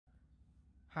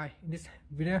Hi, in this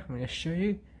video I'm going to show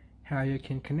you how you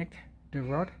can connect the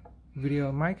Rode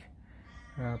VideoMic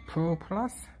Pro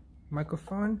Plus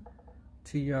microphone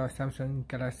to your Samsung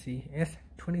Galaxy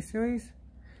S20 series.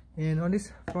 And on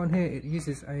this phone here, it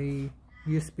uses a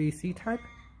USB-C type.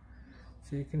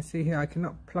 So you can see here I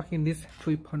cannot plug in this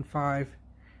 3.5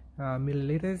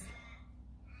 milliliters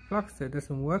plug, so it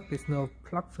doesn't work. There's no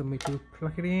plug for me to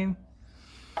plug it in,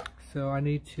 so I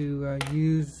need to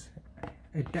use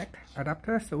a DAC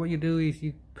adapter. So what you do is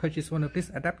you purchase one of this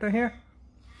adapter here.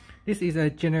 This is a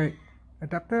generic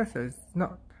adapter, so it's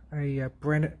not a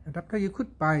branded adapter. You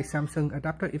could buy a Samsung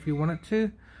adapter if you wanted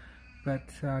to, but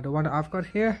the one that I've got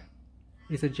here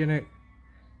is a generic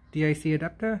DAC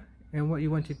adapter. And what you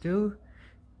want to do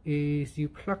is you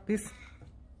plug this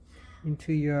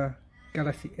into your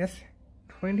Galaxy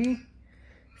S20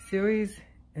 series,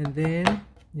 and then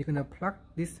you're gonna plug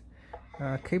this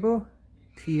cable,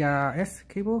 TRS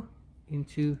cable,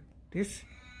 into this.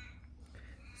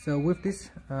 So with this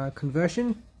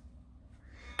conversion,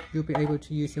 you'll be able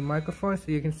to use your microphone.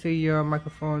 So you can see your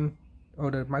microphone, or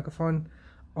the microphone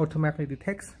automatically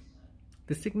detects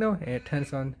the signal and it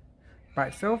turns on by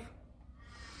itself.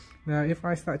 Now if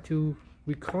I start to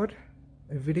record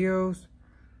videos,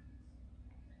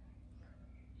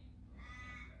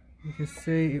 you can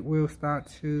see it will start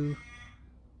to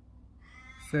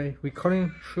say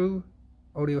recording through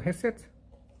audio headset.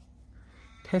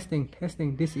 Testing,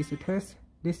 this is a test,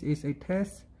 this is a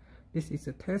test, this is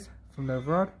a test from the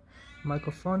Rode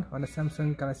microphone on the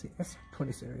Samsung Galaxy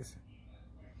S20 series.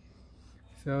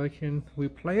 So I can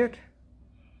replay it.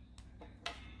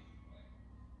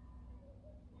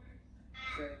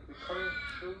 Recording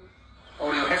through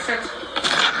audio headset.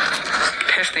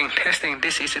 Testing,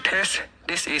 this is a test,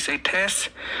 this is a test,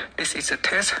 this is a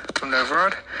test from the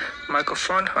Rode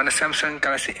microphone on the Samsung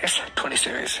Galaxy S20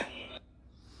 series.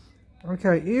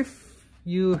 Okay, if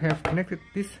you have connected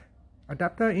this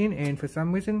adapter in and for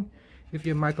some reason if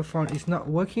your microphone is not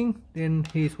working, then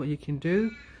here's what you can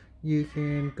do. You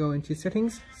can go into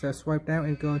settings, so swipe down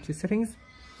and go into settings.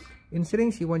 In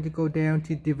settings, you want to go down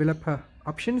to developer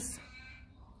options,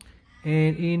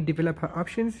 and in developer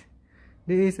options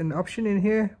there is an option in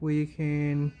here where you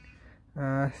can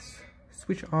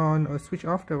switch on or switch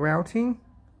off the routing.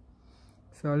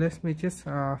 So let me just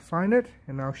find it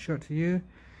and I'll show it to you.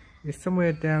 It's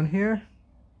somewhere down here,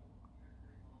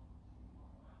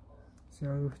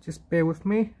 so just bear with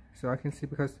me so I can see,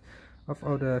 because of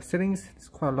all the settings, there's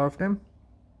quite a lot of them.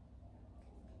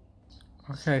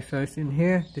 Okay, so it's in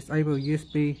here, disable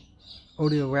USB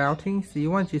audio routing. So you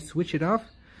want to switch it off.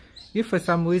 If for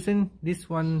some reason this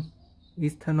one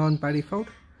is turned on by default,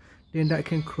 then that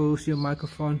can cause your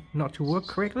microphone not to work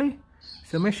correctly.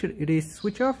 So make sure it is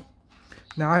switched off.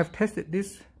 Now I have tested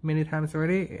this many times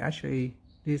already. Actually,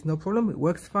 there's no problem, it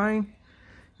works fine.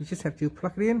 You just have to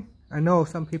plug it in. I know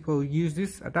some people use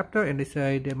this adapter and they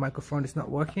say their microphone is not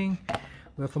working.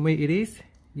 Well, for me it is.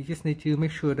 You just need to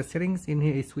make sure the settings in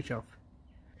here is switched off.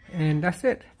 And that's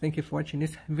it. Thank you for watching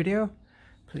this video.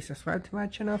 Please subscribe to my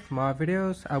channel for more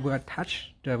videos. I will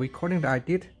attach the recording that I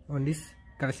did on this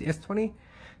Galaxy S20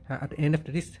 at the end of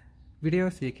this video,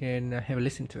 so you can have a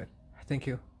listen to it. Thank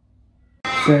you.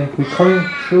 So recording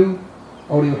through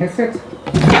audio headset.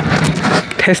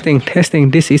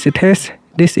 Testing, this is a test,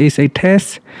 this is a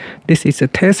test, this is a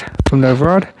test from the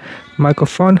Rode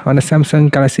microphone on the Samsung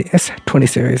Galaxy S20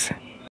 series.